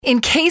In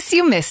case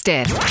you missed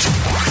it,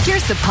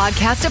 here's the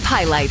podcast of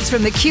highlights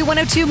from the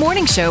Q102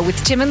 Morning Show with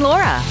Tim and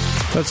Laura.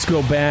 Let's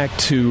go back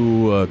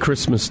to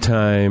Christmas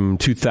time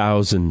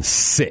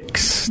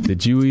 2006.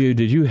 Did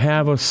you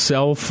have a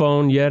cell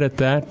phone yet at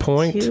that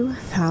point?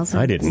 2006.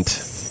 I didn't.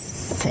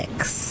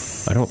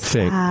 I don't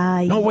think.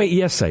 Oh, wait,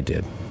 yes, I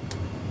did.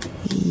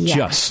 Yeah.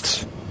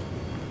 Just.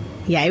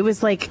 Yeah, it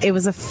was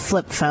a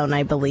flip phone,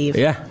 I believe.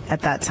 Yeah.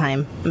 At that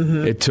time.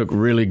 Mm-hmm. It took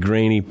really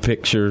grainy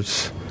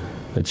pictures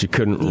that you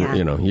couldn't,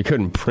 you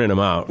couldn't print them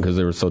out because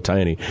they were so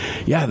tiny.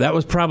 Yeah, that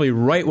was probably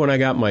right when I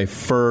got my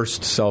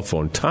first cell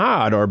phone.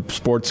 Todd, our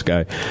sports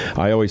guy,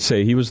 I always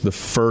say he was the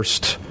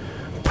first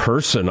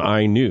person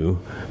I knew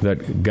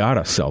that got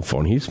a cell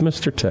phone. He's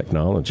Mr.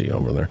 Technology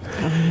over there.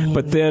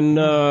 But then,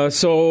 then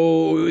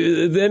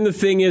the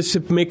thing is to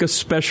make a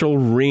special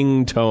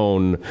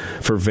ringtone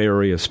for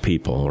various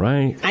people,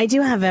 right? I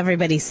do have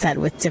everybody set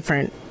with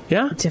different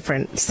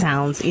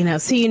sounds,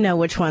 so you know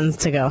which ones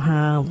to go,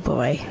 oh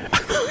boy,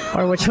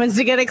 or which ones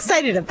to get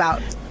excited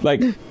about.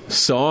 Like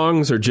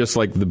songs or just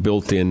like the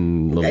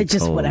built-in little just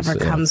tones? Whatever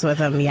comes with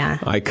them, yeah.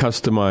 I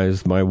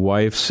customized my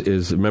wife's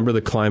remember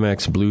the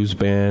Climax Blues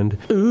Band?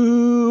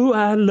 Ooh,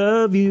 I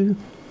love you.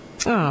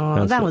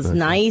 Oh, that was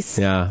nice.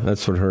 Yeah,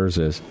 that's what hers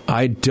is.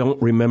 I don't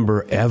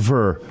remember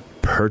ever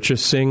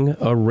purchasing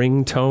a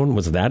ringtone.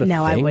 Was that a thing?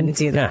 No, I wouldn't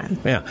do that.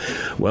 Yeah.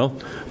 Well,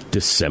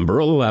 December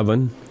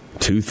 11,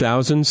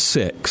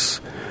 2006,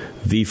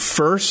 the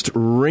first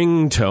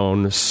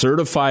ringtone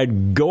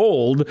certified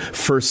gold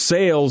for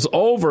sales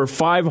over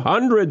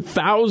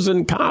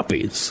 500,000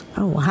 copies.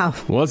 Oh, wow.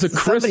 Was a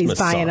Christmas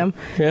song. Somebody's buying them.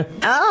 Yeah.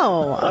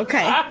 Oh,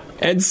 okay.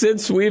 And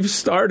since we've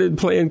started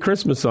playing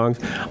Christmas songs,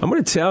 I'm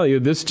going to tell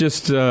you, this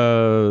just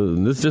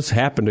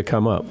happened to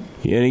come up.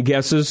 Any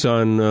guesses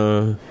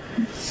on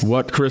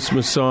what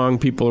Christmas song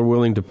people are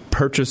willing to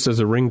purchase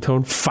as a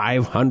ringtone?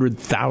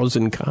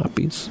 500,000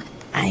 copies.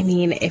 I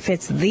mean, if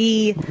it's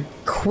the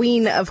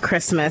Queen of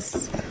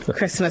Christmas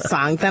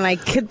song, then I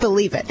could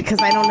believe it, because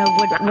I don't know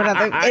what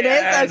other it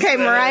is. Okay,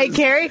 Mariah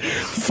Carey.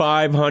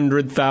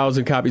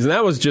 500,000 copies. And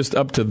that was just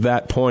up to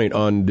that point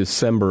on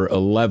December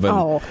 11.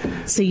 Oh,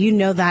 so you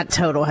know that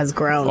total has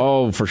grown.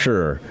 Oh, for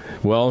sure.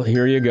 Well,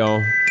 here you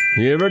go.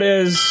 Here it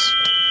is.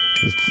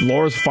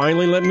 Laura's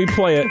finally letting me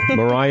play it.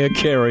 Mariah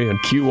Carey on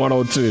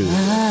Q102.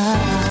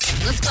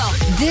 Let's go.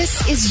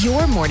 This is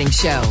your morning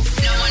show. No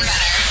one better.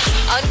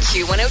 On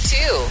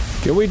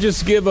Q102. Can we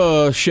just give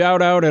a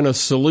shout out and a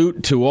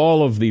salute to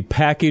all of the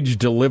package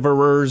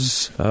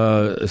deliverers,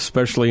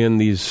 especially in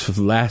these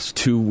last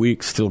 2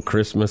 weeks till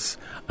Christmas?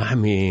 I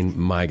mean,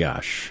 my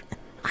gosh.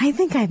 I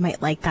think I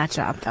might like that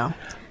job, though.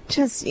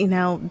 Just,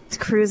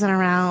 cruising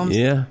around.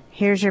 Yeah.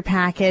 Here's your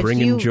package.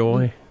 Bringing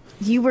joy.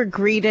 You were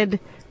greeted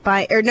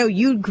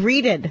you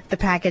greeted the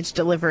package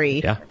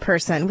delivery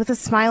person with a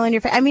smile on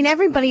your face. I mean,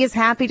 everybody is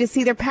happy to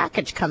see their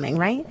package coming,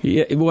 right?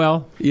 Yeah,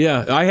 well,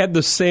 yeah. I had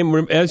the same,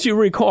 as you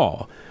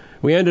recall,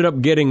 we ended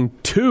up getting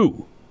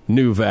 2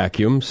 new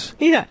vacuums.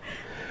 Yeah.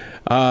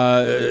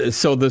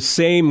 So the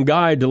same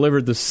guy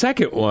delivered the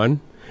second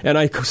one, and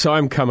I saw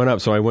him coming up,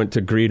 so I went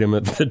to greet him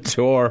at the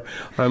door.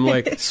 I'm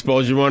like,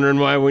 suppose you're wondering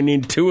why we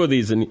need 2 of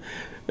these. And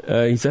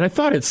he said, I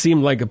thought it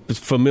seemed like a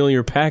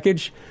familiar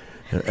package.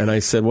 And I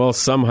said, well,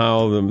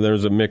 somehow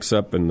there's a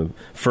mix-up, and the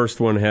first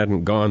one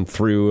hadn't gone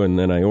through, and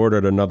then I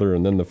ordered another,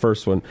 and then the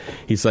first one.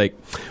 He's like,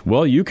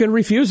 well, you can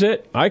refuse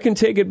it. I can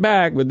take it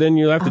back, but then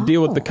you'll have to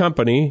deal with the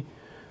company.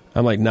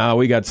 I'm like, nah,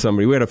 we got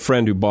somebody. We had a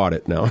friend who bought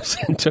it now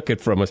and took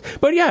it from us.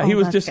 But yeah, he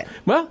was just,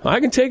 well,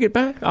 I can take it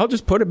back. I'll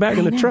just put it back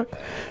in the truck.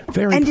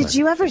 Very And pleasant. Did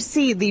you ever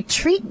see the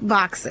treat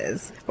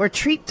boxes or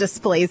treat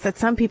displays that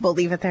some people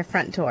leave at their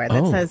front door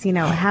that says,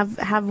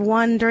 have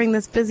one during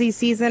this busy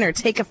season, or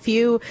take a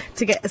few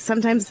to get,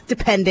 sometimes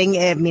depending,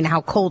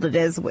 how cold it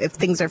is, if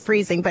things are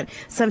freezing, but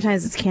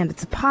sometimes it's canned.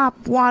 It's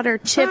pop, water,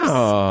 chips,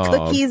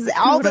 cookies,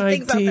 all the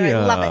things out there.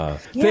 I love it.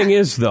 Yeah. Thing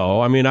is,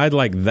 though, I'd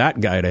like that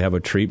guy to have a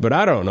treat, but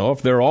I don't know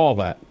if they're all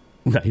that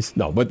nice.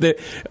 No, but they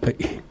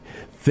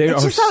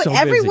are so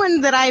everyone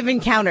busy. that I've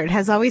encountered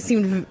has always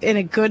seemed in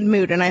a good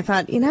mood, and I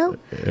thought,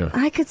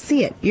 I could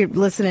see it. You're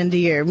listening to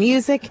your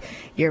music,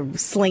 you're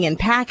slinging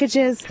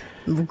packages,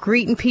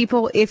 greeting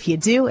people. If you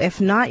do,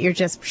 if not, you're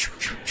just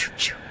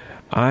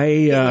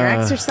your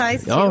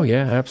exercise too. Oh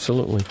yeah,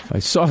 absolutely. I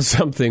saw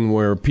something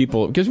where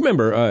people, because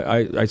remember,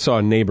 I saw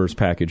a neighbor's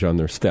package on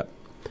their step.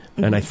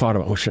 And I thought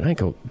about, should I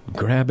go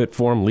grab it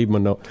for him, leave him a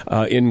note?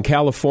 In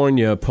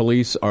California,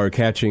 police are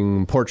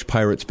catching porch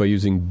pirates by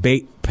using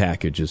bait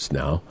packages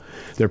now.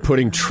 They're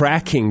putting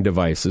tracking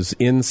devices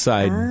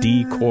inside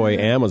decoy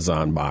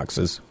Amazon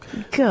boxes.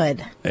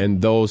 Good.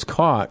 And those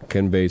caught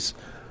can face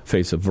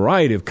a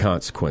variety of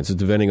consequences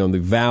depending on the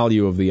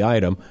value of the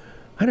item.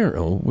 I don't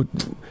know.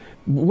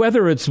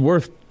 Whether it's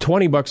worth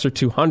 $20 or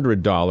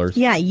 $200.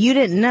 Yeah, you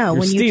didn't know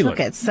when stealing. You took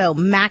it. So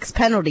max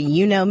penalty,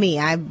 you know me.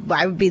 I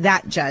would be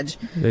that judge.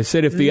 They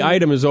said if the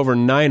item is over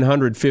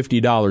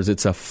 $950,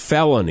 it's a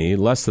felony.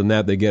 Less than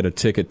that, they get a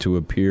ticket to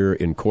appear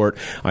in court.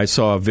 I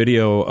saw a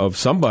video of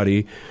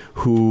somebody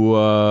who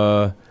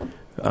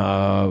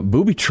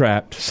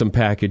booby-trapped some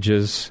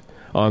packages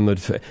on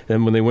the.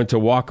 And when they went to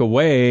walk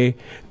away,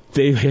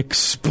 they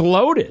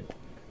exploded.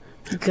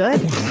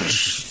 Good.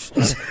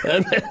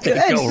 And then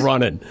they go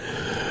running.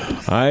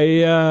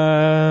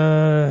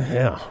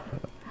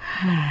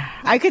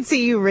 I could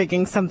see you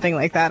rigging something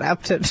like that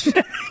up to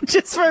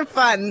just for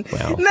fun.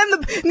 Well.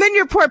 And then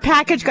your poor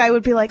package guy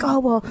would be like, "Oh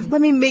well,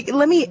 let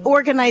me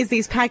organize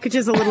these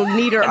packages a little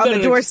neater on the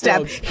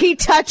doorstep." Explodes. He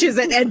touches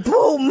it, and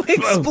boom,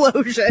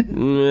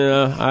 explosion.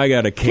 Yeah, I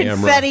got a camera.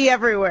 Confetti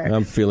everywhere.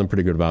 I'm feeling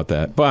pretty good about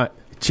that. But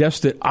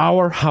just at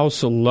our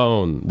house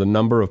alone, the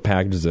number of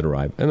packages that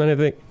arrive, and then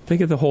I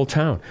think of the whole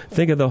town,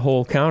 think of the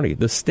whole county,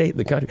 the state,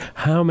 the country.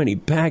 How many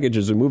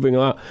packages are moving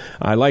out?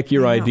 I like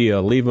your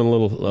idea. Leave them a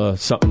little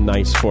something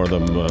nice for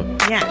them.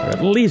 Yeah. Or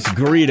at least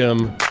greet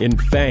them in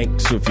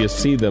thanks if you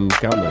see them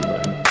coming.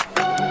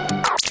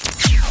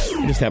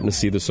 I just happened to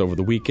see this over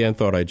the weekend.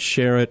 Thought I'd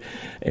share it.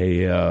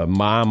 A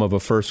mom of a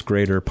first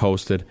grader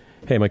posted,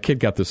 "Hey, my kid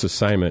got this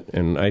assignment,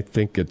 and I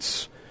think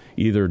it's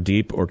either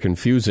deep or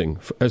confusing,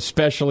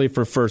 especially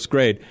for first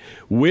grade.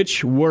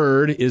 Which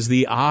word is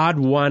the odd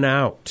one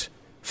out?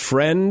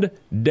 Friend,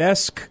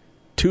 desk,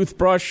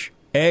 toothbrush,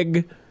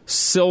 egg,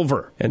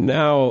 silver." And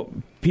now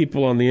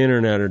people on the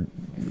internet are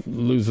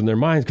losing their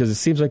minds because it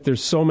seems like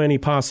there's so many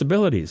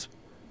possibilities.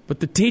 But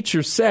the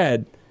teacher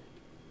said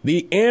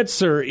the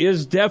answer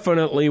is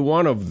definitely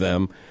one of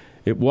them.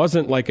 It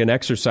wasn't like an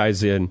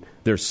exercise in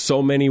there's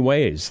so many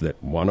ways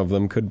that one of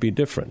them could be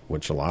different,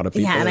 which a lot of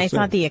people and I saying.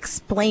 thought the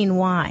explain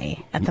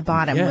why at the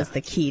bottom was the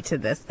key to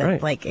this. That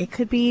Right. like it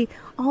could be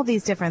all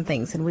these different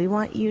things, and we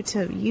want you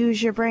to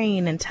use your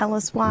brain and tell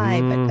us why.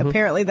 But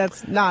apparently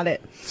that's not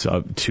it.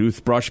 So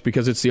toothbrush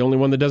because it's the only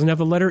one that doesn't have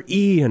the letter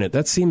E in it.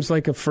 That seems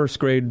like a first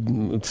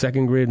grade,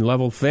 second grade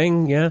level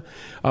thing. Yeah,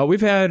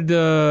 we've had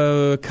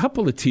a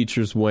couple of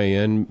teachers weigh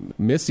in.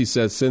 Misty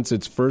says since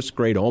it's first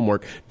grade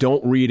homework,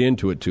 don't read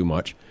into it too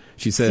much.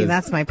 She says, See,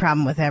 that's my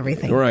problem with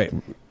everything. right.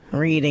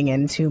 Reading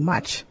in too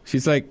much.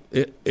 She's like,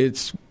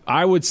 it's.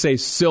 I would say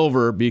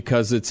silver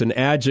because it's an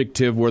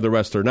adjective where the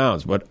rest are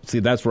nouns. But see,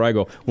 that's where I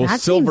go. Well, That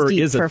silver seems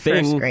deep is a for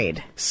thing. first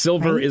grade,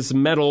 Silver right? is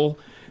metal.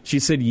 She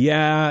said,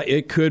 yeah,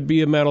 it could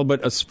be a metal,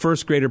 but a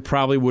first grader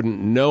probably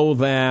wouldn't know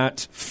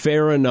that.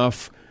 Fair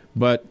enough.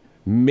 But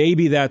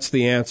maybe that's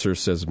the answer,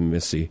 says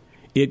Missy.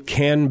 It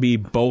can be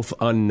both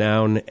a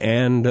noun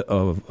and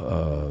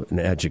an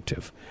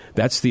adjective.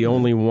 That's the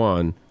only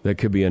one that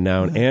could be a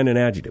noun and an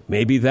adjective.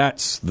 Maybe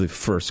that's the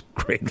first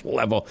grade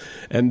level.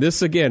 And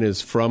this, again, is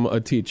from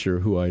a teacher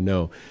who I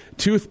know.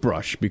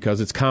 Toothbrush,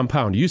 because it's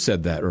compound. You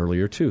said that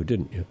earlier, too,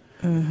 didn't you?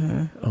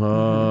 Mm-hmm.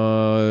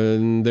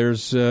 And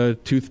there's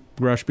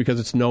toothbrush because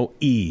it's no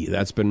E.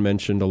 That's been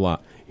mentioned a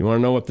lot. You want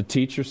to know what the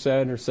teacher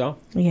said herself?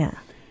 Yeah.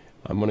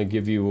 I'm going to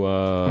give you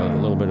a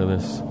little bit of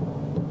this.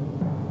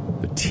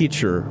 The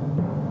teacher,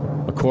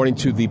 according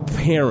to the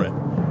parent,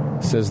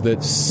 says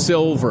that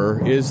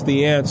silver is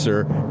the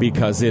answer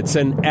because it's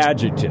an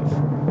adjective.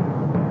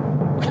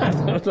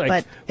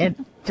 But it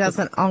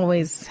doesn't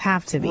always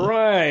have to be.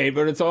 Right,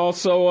 but it's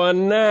also a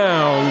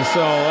noun, so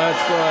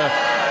that's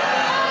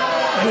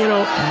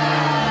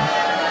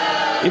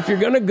if you're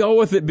going to go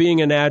with it being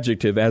an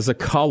adjective as a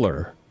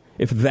color,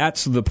 if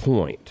that's the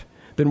point,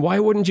 then why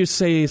wouldn't you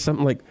say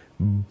something like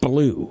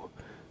blue?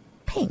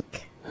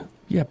 Pink.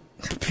 Yeah,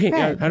 pink.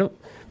 I don't.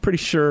 Pretty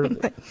sure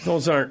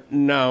those aren't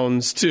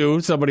nouns,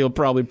 too. Somebody will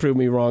probably prove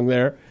me wrong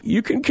there.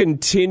 You can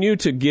continue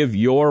to give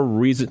your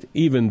reason,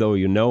 even though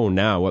you know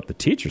now what the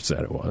teacher said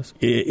it was.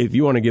 If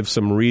you want to give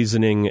some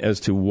reasoning as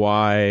to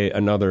why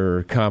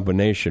another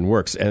combination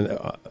works, and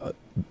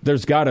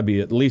there's got to be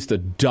at least a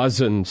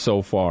dozen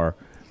so far.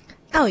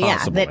 Oh,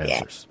 yeah.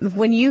 Answers.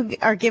 When you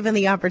are given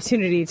the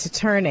opportunity to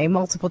turn a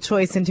multiple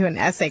choice into an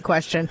essay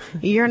question,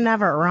 you're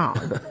never wrong.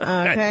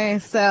 Okay,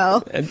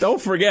 so. And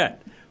don't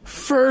forget,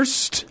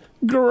 first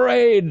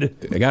grade.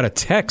 I got a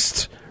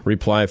text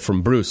reply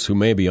from Bruce, who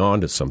may be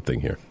on to something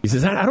here. He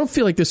says, I don't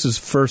feel like this is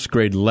first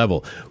grade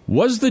level.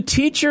 Was the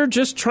teacher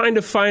just trying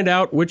to find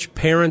out which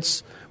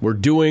parents were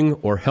doing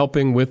or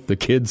helping with the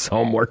kids'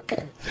 homework?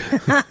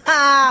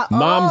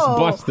 Mom's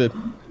busted.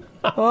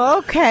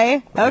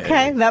 Okay,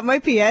 that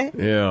might be it.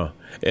 Yeah.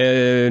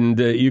 And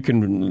you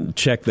can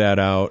check that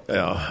out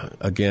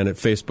again at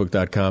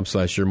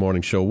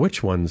facebook.com/yourmorningshow.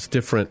 Which one's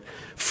different?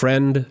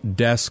 Friend,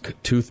 desk,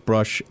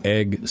 toothbrush,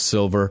 egg,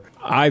 silver.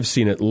 I've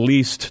seen at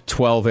least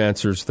 12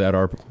 answers that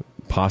are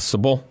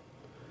possible.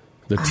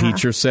 The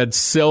teacher said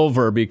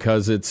silver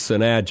because it's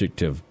an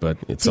adjective, but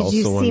it's also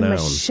a noun. Did you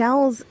see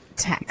Michelle's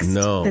text?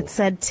 No. That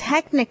said,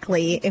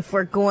 technically, if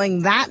we're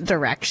going that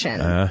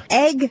direction,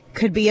 egg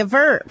could be a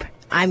verb.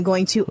 I'm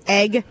going to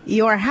egg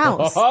your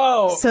house.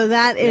 Oh, so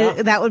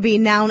that would be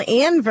noun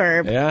and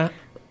verb. Yeah.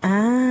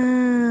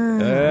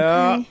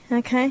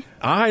 Okay.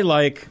 I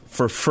like,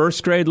 for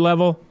first grade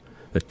level,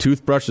 the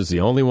toothbrush is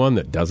the only one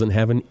that doesn't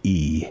have an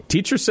E.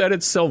 Teacher said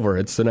it's silver.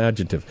 It's an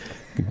adjective.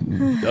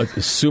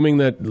 Assuming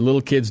that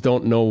little kids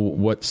don't know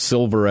what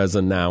silver as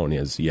a noun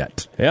is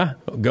yet. Yeah.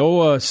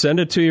 Go send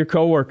it to your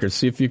coworkers.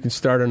 See if you can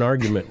start an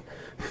argument.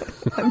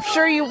 I'm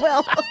sure you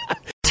will.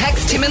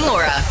 Text Tim and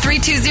Laura,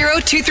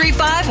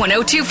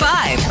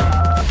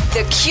 320-235-1025.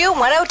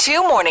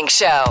 Q102 Morning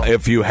Show.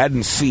 If you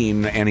hadn't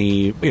seen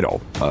any,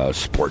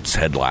 sports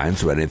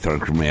headlines or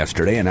anything from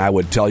yesterday, and I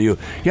would tell you,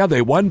 yeah,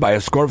 they won by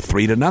a score of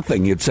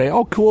 3-0, you'd say,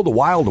 oh, cool, the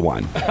Wild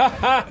won.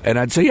 And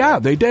I'd say, yeah,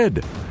 they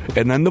did.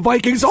 And then the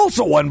Vikings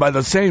also won by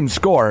the same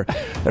score.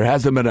 There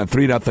hasn't been a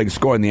 3-0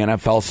 score in the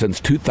NFL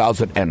since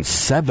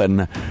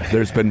 2007.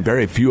 There's been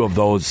very few of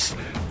those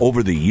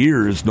over the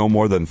years, no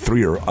more than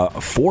 3 or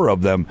 4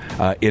 of them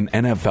in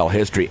NFL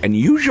history. And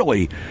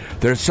usually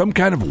there's some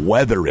kind of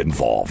weather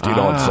involved.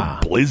 It's a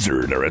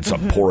blizzard or it's a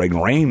pouring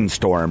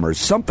rainstorm or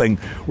something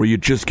where you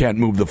just can't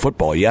move the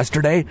football.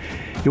 Yesterday,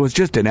 it was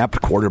just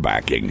inept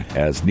quarterbacking,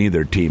 as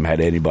neither team had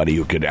anybody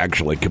who could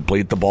actually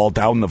complete the ball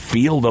down the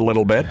field a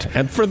little bit.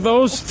 And for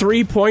those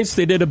 3 points,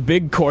 they did a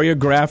big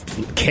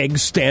choreographed keg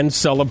stand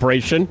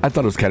celebration. I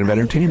thought it was kind of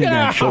entertaining,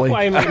 actually.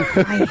 I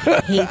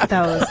hate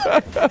those.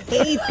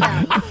 Hate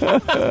them.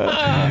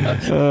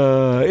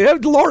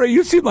 Laura,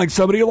 you seem like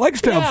somebody who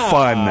likes to have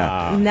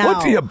fun. No.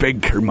 What are you, a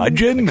big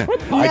curmudgeon?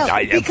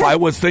 If I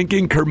was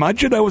thinking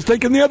curmudgeon, I was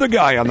thinking the other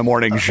guy on the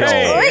morning show.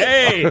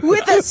 Hey.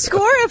 With a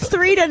score of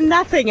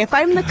 3-0, if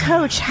I'm the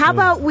coach, how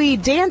about we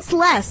dance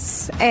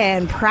less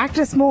and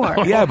practice more?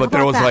 Yeah, but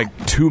there was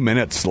like 2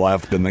 minutes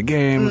left in the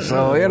game,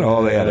 so, they had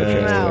a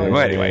chance to win.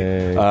 Well,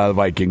 anyway, the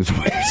Vikings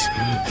wins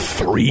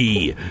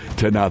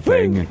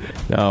 3-0.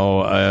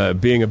 Now,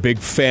 being a big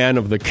fan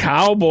of the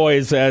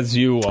Cowboys as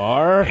you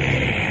are...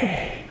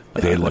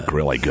 They look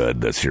really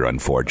good this year,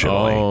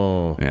 unfortunately.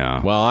 Oh.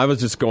 Yeah. Well, I was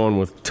just going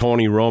with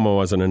Tony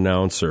Romo as an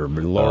announcer,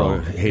 but Laura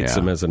hates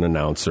him as an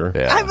announcer.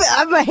 Yeah.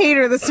 I'm a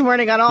hater this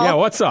morning on all. Yeah,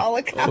 what's up? All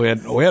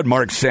accounts. We had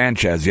Mark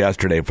Sanchez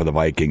yesterday for the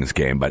Vikings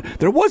game, but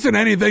there wasn't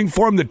anything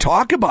for him to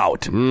talk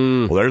about.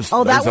 Well, there's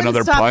that another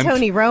wouldn't stop punt.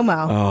 Tony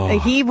Romo.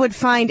 He would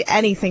find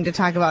anything to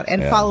talk about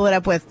and follow it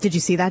up with, did you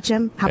see that,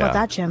 Jim? How about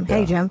that, Jim? Yeah.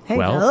 Hey, Jim. Hey,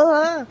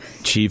 Well,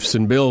 Chiefs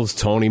and Bills,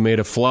 Tony made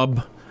a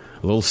flub,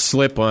 a little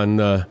slip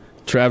on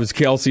Travis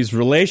Kelce's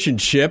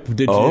relationship.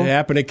 Did you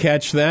happen to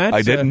catch that?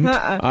 I didn't.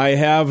 I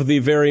have the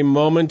very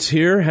moment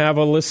here. Have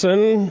a listen.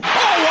 Oh,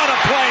 what a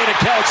play to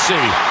Kelce.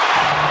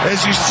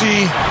 As you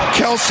see,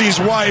 Kelsey's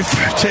wife,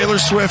 Taylor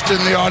Swift, in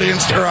the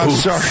audience.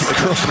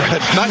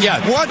 Girlfriend. Not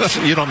yet. What?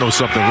 You don't know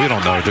something we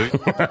don't know, do you?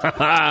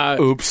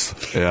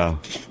 Oops. Yeah.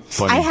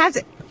 Funny. I have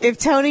to. If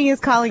Tony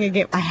is calling a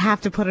game, I have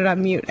to put it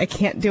on mute. I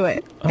can't do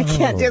it. I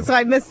can't do it, so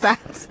I missed that.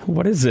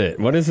 What is it?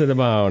 What is it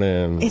about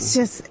him?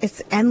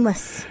 It's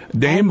endless.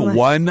 Name Endless.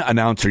 one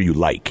announcer you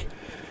like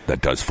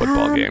that does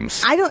football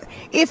games. I don't.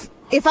 If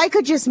I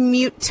could just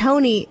mute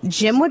Tony,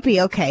 Jim would be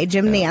okay.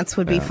 Jim Nance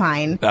would be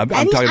fine. I'm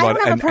talking I about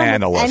don't have a an problem with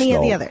analyst, any though.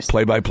 of the others.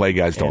 Play-by-play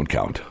guys don't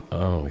count.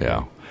 Oh,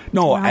 yeah.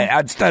 No,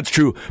 that's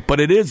true. But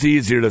it is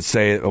easier to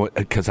say,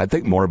 because I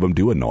think more of them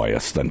do annoy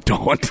us than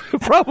don't.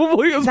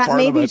 Probably is that part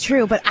may of be it.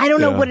 true, but I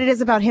don't know what it is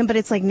about him, but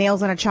it's like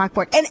nails on a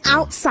chalkboard. And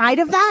outside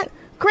of that,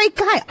 great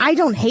guy. I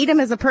don't hate him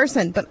as a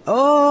person, but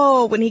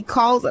when he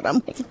calls it,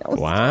 I'm like, no.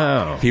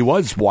 Wow. He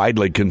was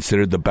widely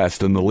considered the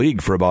best in the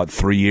league for about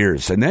 3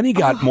 years, and then he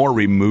got more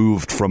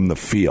removed from the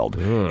field.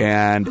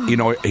 And,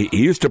 he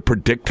used to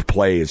predict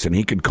plays, and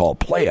he could call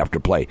play after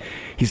play.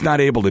 He's not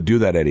able to do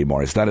that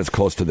anymore. He's not as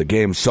close to the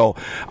game. So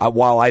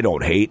while I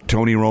don't hate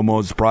Tony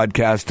Romo's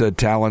broadcast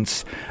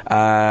talents,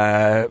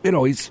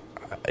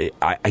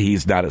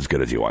 he's not as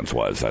good as he once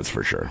was, that's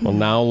for sure. Well,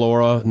 now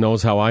Laura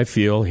knows how I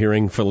feel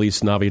hearing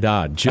Feliz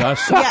Navidad.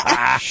 Just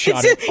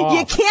shut it off.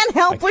 You can't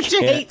help what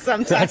you hate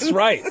sometimes. That's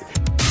right.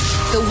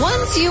 The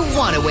ones you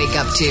want to wake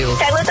up to.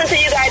 I listen to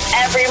you guys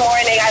every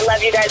morning. I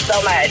love you guys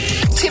so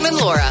much. Tim and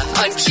Laura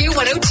on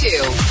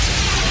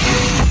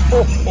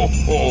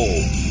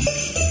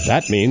Q102.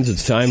 That means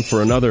it's time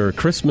for another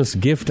Christmas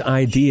gift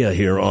idea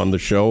here on the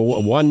show,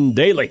 One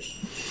Daily.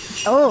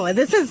 Oh,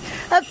 this is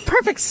a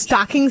perfect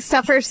stocking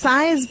stuffer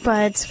size,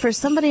 but for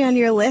somebody on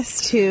your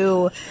list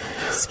who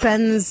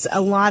spends a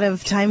lot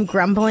of time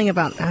grumbling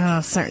about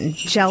certain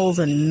gels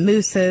and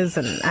mousses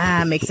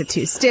and makes it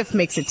too stiff,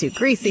 makes it too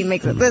greasy,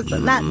 makes it this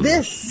and that,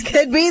 this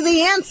could be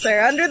the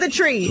answer under the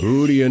tree.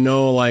 Who do you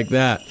know like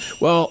that?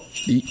 Well,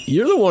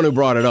 you're the one who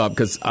brought it up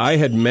because I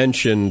had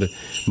mentioned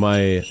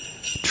my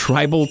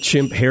tribal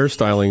chimp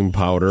hairstyling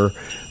powder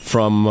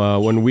from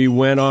when we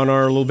went on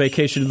our little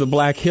vacation to the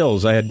Black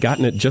Hills. I had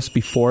gotten it just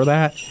before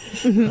that.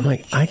 I'm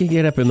like, I could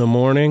get up in the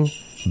morning,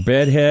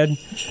 bedhead,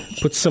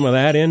 put some of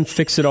that in,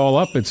 fix it all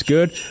up. It's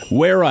good.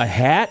 Wear a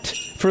hat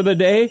for the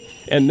day,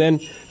 and then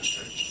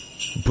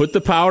put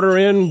the powder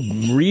in,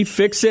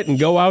 refix it, and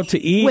go out to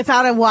eat.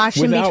 Without a wash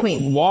in without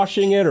between.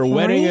 washing it or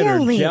wetting it or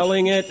Really?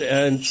 gelling it.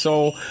 And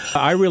so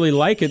I really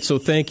like it, so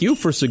thank you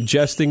for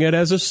suggesting it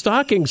as a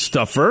stocking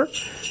stuffer.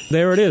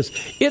 There it is.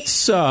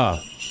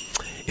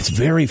 It's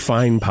very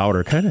fine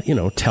powder, kind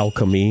of,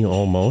 talcum-y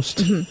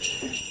almost.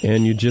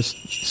 And you just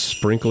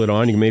sprinkle it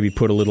on. You can maybe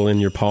put a little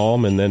in your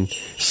palm and then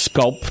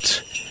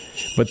sculpt.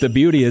 But the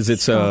beauty is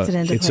it's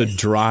a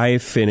dry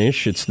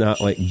finish. It's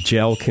not like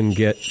gel can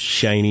get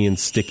shiny and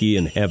sticky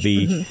and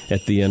heavy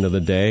at the end of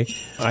the day.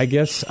 I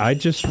guess I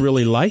just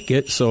really like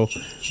it, so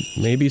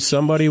maybe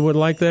somebody would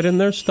like that in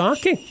their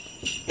stocking.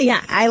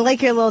 Yeah, I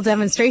like your little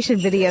demonstration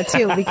video,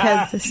 too,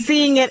 because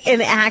seeing it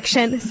in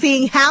action,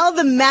 seeing how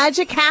the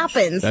magic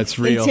happens That's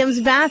real. in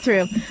Tim's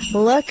bathroom.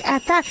 Look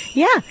at that.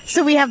 Yeah,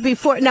 so we have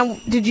before. Now,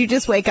 did you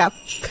just wake up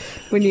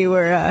when you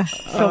were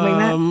filming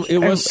that? It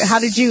was. How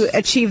did you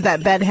achieve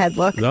that bedhead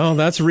look? No,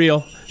 that's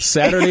real.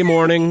 Saturday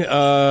morning,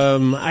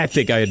 I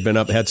think I had been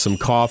up, had some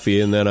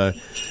coffee, and then I'm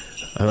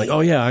like,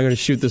 oh, yeah, I'm going to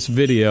shoot this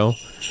video.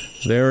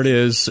 There it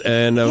is,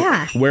 and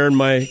wearing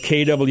my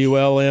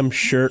KWLM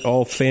shirt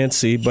all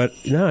fancy, but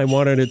no, I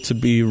wanted it to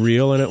be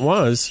real, and it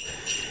was.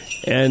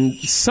 And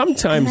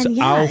sometimes and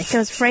then, it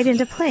goes right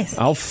into place.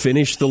 I'll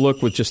finish the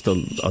look with just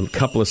a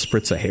couple of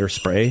spritz of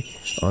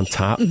hairspray on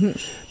top. Mm-hmm.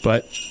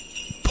 But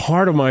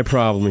part of my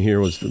problem here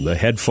was the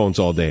headphones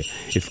all day.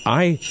 If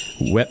I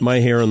wet my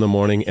hair in the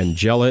morning and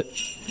gel it,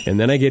 and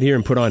then I get here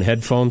and put on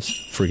headphones,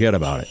 forget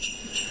about it.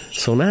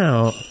 So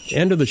now,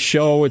 end of the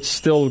show, it's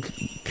still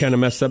kind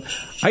of messed up.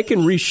 I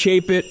can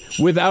reshape it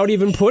without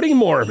even putting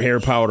more hair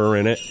powder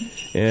in it,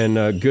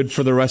 and good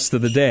for the rest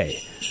of the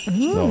day.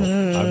 So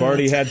I've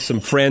already had some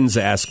friends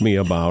ask me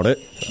about it.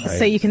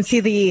 So you can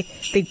see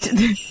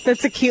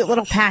that's a cute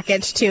little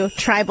package too.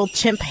 Tribal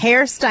Chimp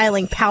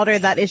hairstyling powder.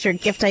 That is your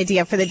gift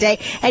idea for the day.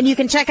 And you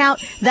can check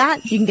out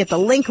that. You can get the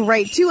link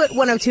right to it,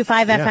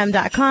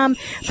 1025fm.com.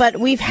 But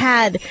we've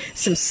had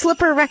some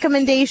slipper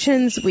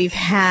recommendations. We've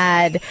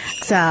had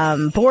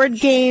some board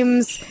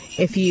games.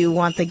 If you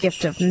want the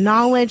gift of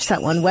knowledge,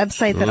 that one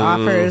website that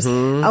offers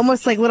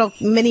almost like little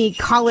mini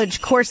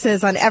college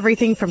courses on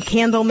everything from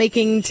candle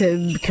making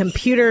to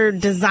computer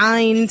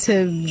design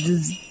to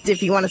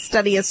if you want to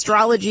study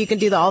astrology, you can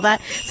do all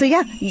that. So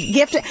yeah,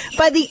 gift it.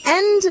 By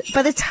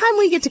the time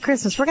we get to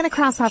Christmas, we're going to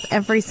cross off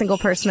every single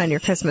person on your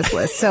Christmas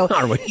list. So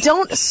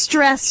don't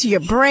stress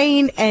your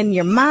brain and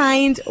your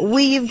mind.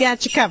 We've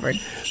got you covered.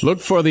 Look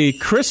for the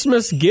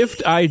Christmas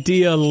gift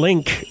idea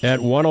link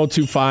at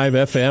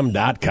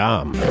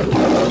 1025fm.com.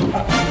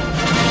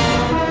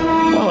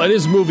 Well, it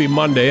is Movie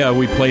Monday.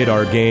 We played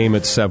our game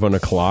at 7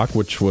 o'clock,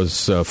 which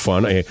was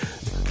fun. A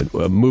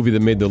movie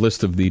that made the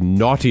list of the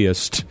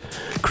naughtiest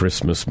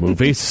Christmas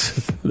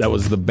movies. That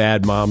was The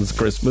Bad Moms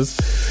Christmas.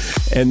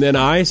 And then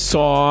I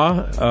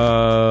saw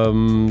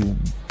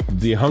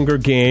The Hunger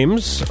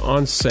Games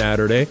on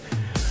Saturday.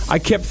 I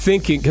kept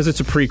thinking, because it's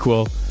a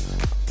prequel,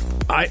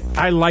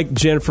 I like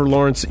Jennifer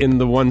Lawrence in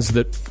the ones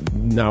that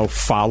now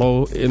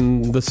follow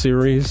in the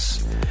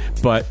series,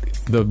 but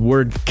the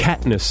word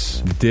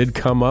Katniss did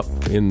come up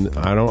in.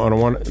 I don't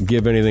want to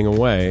give anything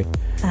away.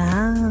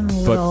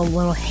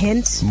 Little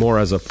hint. More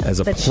as a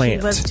plant. She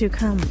was to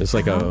come. It's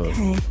like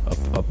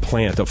a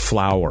plant, a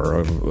flower,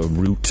 a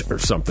root or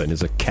something.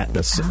 Is a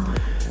Katniss. Oh.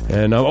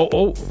 And I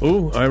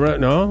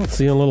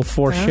see a little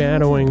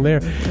foreshadowing there.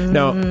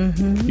 Now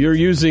you're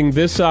using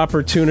this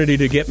opportunity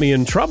to get me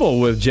in trouble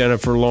with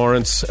Jennifer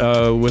Lawrence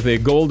with a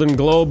Golden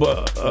Globe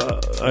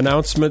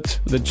announcement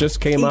that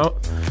just came out.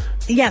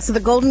 Yeah, so the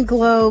Golden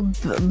Globe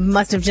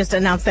must have just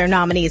announced their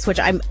nominees, which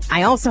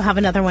I also have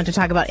another one to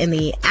talk about in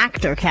the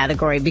actor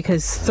category,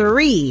 because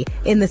 3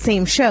 in the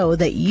same show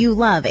that you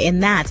love in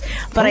that.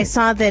 But I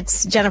saw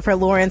that Jennifer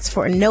Lawrence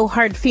for No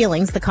Hard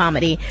Feelings, the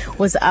comedy,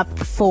 was up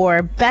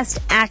for Best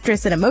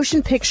Actress in a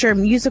Motion Picture,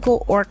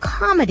 Musical, or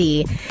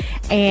Comedy.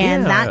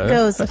 And that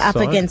goes up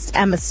against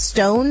Emma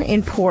Stone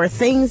in Poor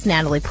Things,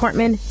 Natalie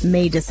Portman,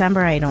 May,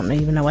 December. I don't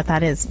even know what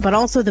that is. But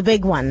also the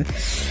big one.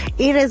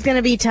 It is going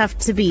to be tough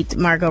to beat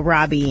Margot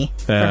Robbie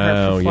for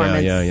her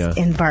performance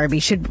in Barbie.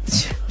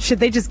 Should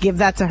they just give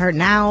that to her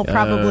now,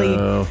 probably?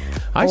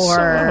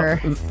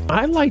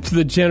 I liked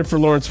the Jennifer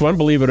Lawrence one,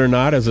 believe it or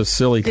not, as a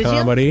silly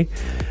comedy.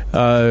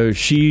 But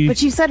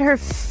you said her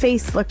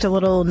face looked a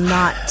little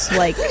not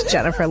like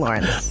Jennifer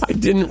Lawrence. I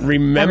didn't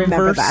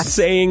remember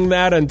saying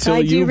that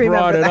until you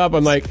brought it up.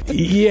 I'm like,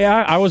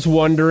 I was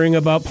wondering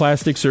about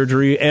plastic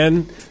surgery,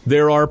 and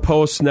there are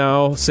posts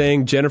now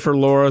saying Jennifer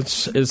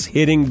Lawrence is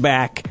hitting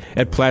back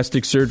at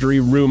plastic surgery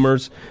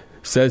rumors.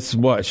 Says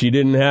what? She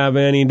didn't have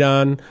any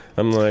done?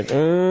 I'm like,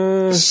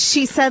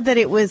 She said that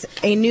it was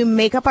a new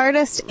makeup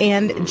artist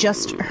and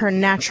just her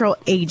natural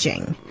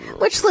aging.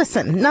 Which,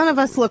 listen, none of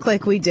us look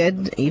like we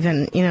did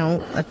even,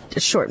 a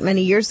short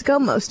many years ago,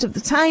 most of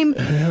the time.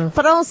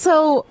 But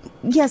also,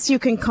 yes, you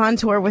can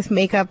contour with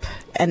makeup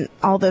and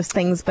all those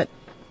things, but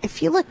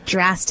if you look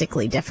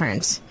drastically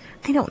different,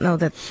 I don't know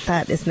that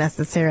is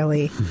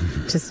necessarily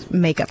just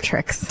makeup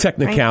tricks.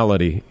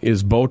 Technicality. Right?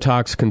 Is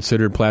Botox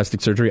considered plastic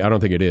surgery? I don't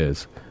think it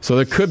is. So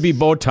there could be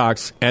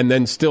Botox and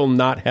then still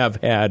not have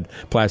had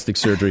plastic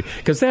surgery.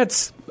 Because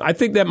I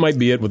think that might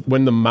be it,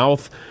 when the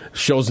mouth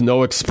shows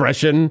no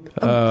expression.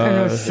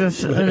 Right.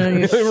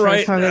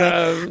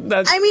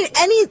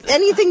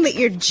 Anything that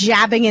you're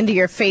jabbing into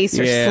your face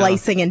or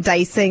slicing and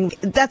dicing,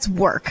 that's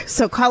work.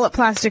 So call it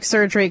plastic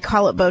surgery,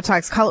 call it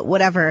Botox, call it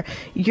whatever.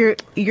 You're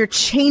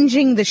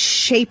changing the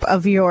shape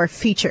of your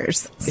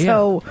features.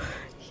 So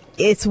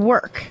it's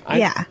work.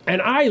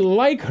 And I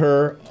like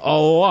her a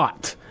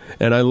lot.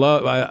 And I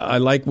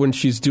like when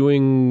she's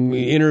doing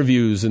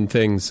interviews and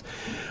things.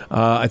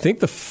 I think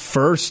the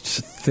first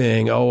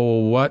thing,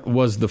 what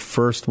was the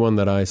first one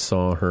that I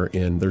saw her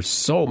in? There's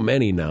so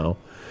many now.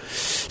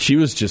 She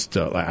was just,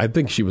 I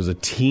think she was a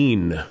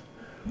teen.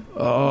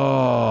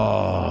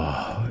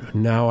 Oh,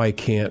 now I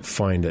can't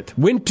find it.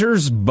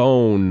 Winter's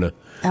Bone.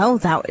 Oh,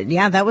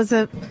 that was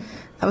a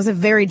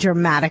very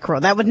dramatic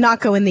role. That would not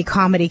go in the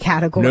comedy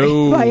category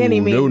by any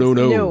means.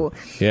 No.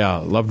 Yeah,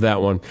 loved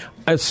that one.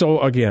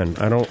 So again,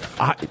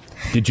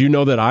 did you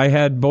know that I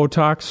had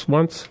Botox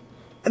once?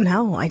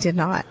 No, I did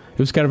not. It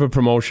was kind of a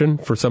promotion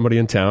for somebody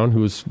in town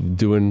who was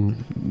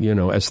doing,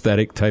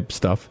 aesthetic type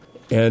stuff.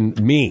 And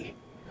me,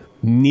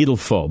 needle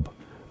phobe.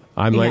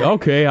 I'm like,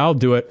 okay, I'll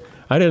do it.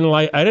 I didn't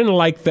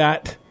like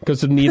that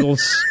because of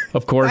needles,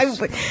 of course.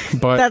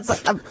 But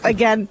that's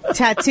again,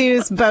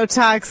 tattoos,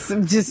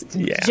 Botox, just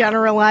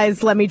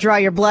generalized. Let me draw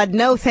your blood.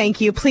 No,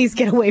 thank you. Please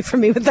get away from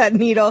me with that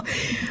needle.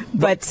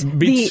 But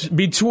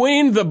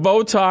between the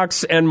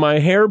Botox and my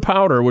hair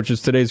powder, which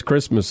is today's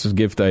Christmas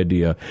gift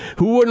idea,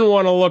 who wouldn't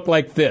want to look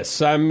like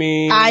this? I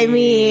mean,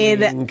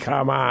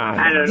 come on.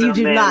 I don't know, you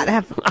do not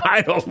have.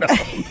 I don't know.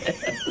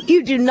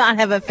 You do not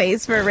have a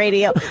face for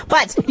radio,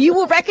 but you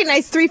will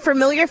recognize 3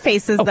 familiar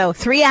faces, though.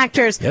 3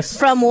 actors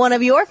from one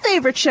of your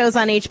favorite shows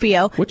on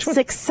HBO, which one?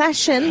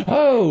 Succession,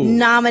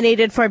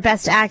 nominated for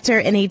Best Actor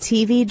in a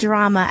TV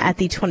Drama at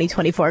the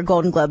 2024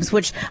 Golden Globes,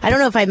 which I don't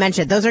know if I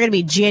mentioned. Those are going to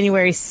be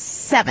January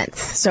 7th,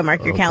 so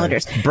mark your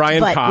calendars.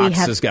 Brian Cox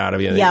has got to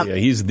be.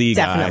 He's the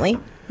definitely.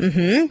 guy.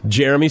 Mm-hmm.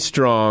 Jeremy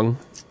Strong.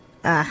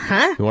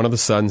 One of the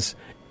sons.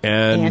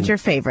 And your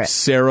favorite.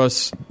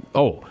 Sarah's...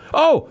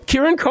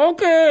 Kieran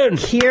Culkin.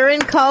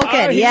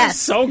 Yes.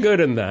 He's so good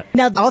in that.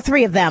 Now, all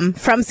 3 of them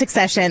from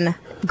Succession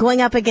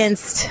going up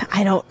against,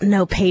 I don't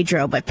know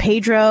Pedro, but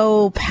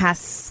Pedro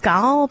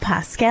Pascal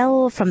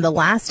from The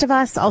Last of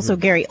Us. Also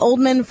Gary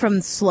Oldman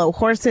from Slow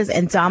Horses,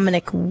 and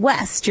Dominic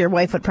West. Your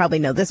wife would probably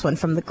know this one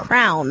from The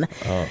Crown.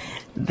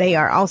 They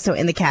are also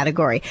in the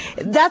category.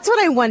 That's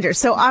what I wonder.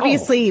 So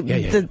obviously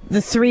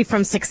the 3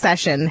 from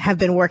Succession have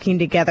been working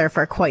together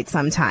for quite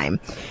some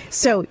time.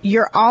 So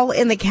you're all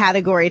in the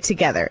category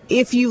together.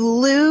 If you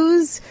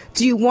lose,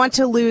 do you want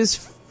to lose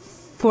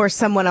for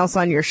someone else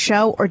on your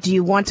show, or do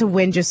you want to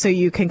win just so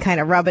you can kind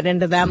of rub it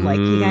into them like,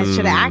 you guys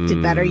should have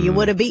acted better, you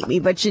would have beat me,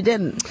 but you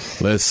didn't?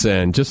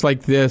 Listen, just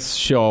like this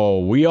show,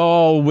 we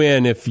all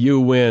win if you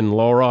win,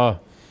 Laura.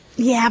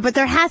 Yeah, but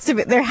there has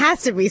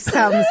to be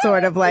some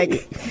sort of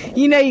like,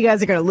 you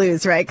guys are going to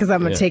lose, right? Because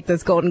I'm going to take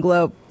this Golden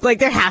Globe. Like,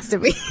 there has to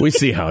be. We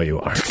see how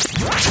you are.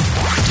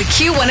 The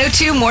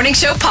Q102 Morning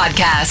Show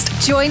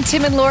Podcast. Join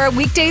Tim and Laura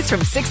weekdays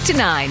from 6 to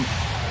 9.